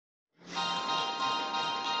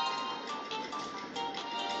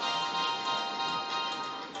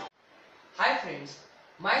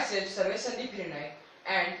Myself Sarvesh Sandeep Hirnaik,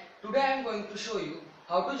 and today I am going to show you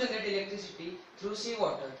how to generate electricity through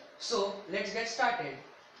seawater. So let's get started.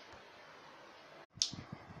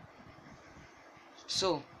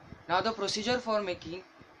 So now the procedure for making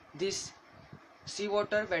this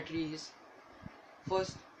seawater battery is,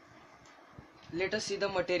 first let us see the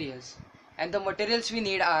materials, and the materials we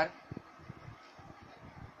need are,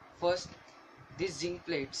 first, these zinc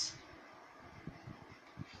plates,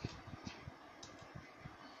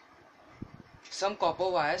 some copper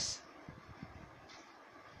wires,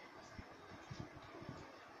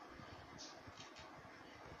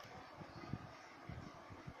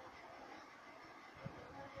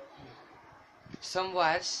 some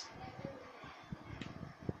wires,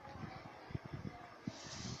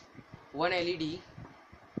 one LED.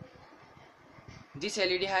 This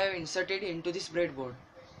LED I have inserted into this breadboard,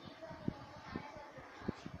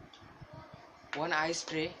 one ice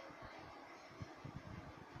tray,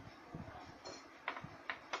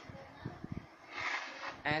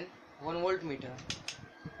 and 1 voltmeter.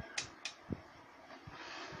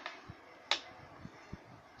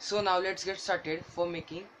 So now let's get started for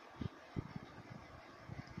making.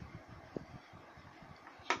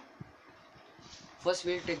 First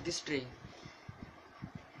we'll take this tray,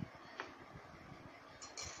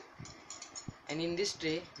 and in this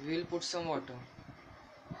tray we will put some water.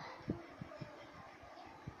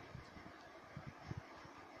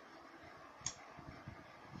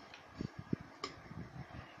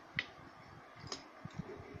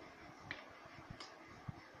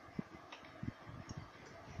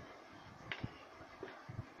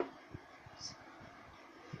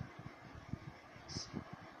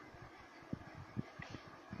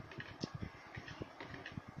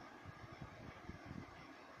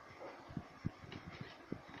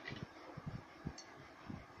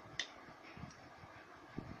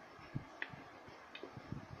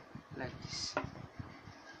 Like this.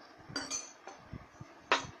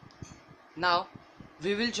 Now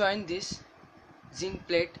we will join this zinc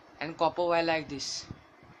plate and copper wire like this.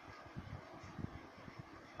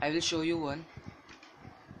 I will show you one.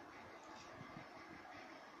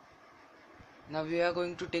 Now we are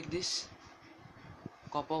going to take this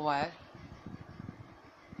copper wire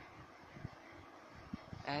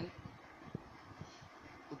and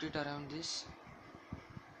put it around this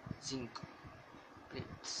zinc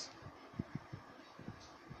plates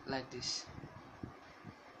like this.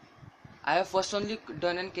 I have first only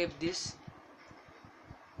done and kept this.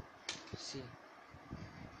 See.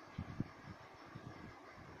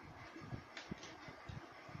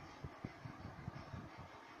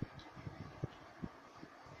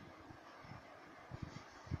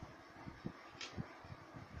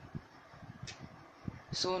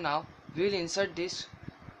 So now we will insert this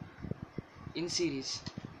in series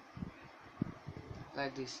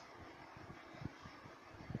like this.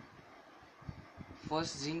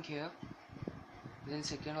 First zinc here, then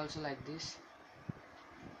second also like this,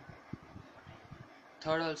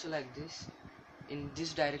 third also like this, in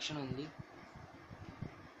this direction only,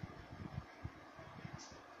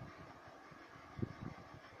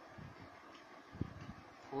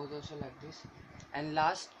 fourth also like this, and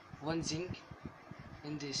last one zinc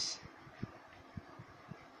in this.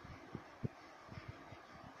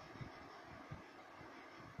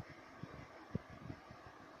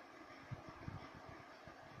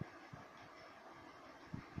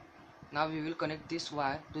 Now we will connect this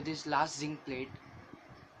wire to this last zinc plate,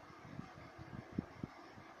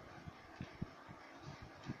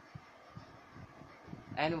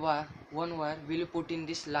 and one wire we will put in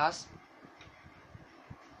this last,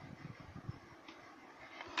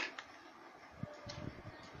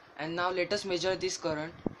 and now let us measure this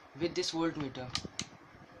current with this voltmeter.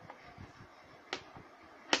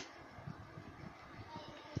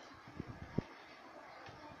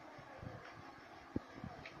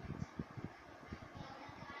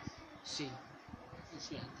 See.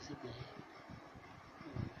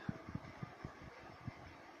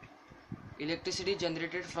 Electricity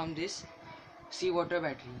generated from this seawater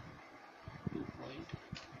battery.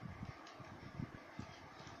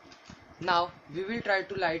 Now we will try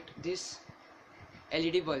to light this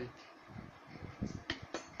LED bulb.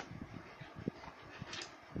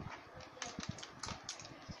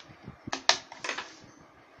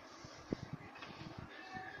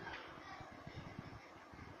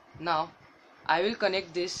 Now I will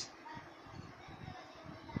connect this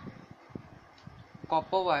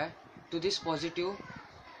copper wire to this positive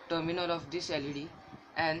terminal of this LED,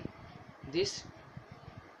 and this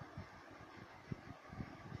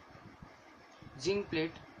zinc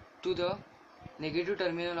plate to the negative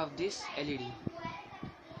terminal of this LED.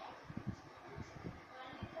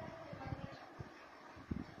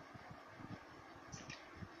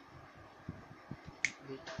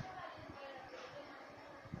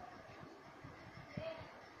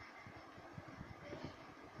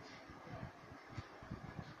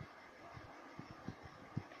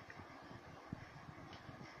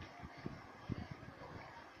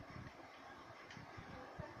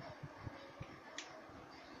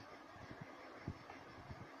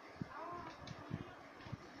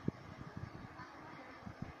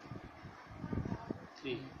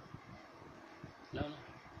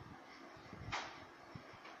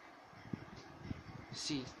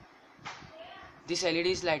 See, this LED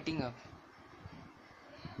is lighting up.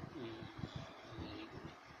 Very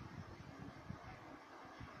good.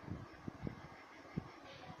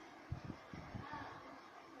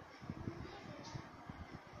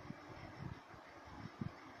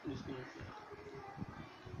 Disconnect.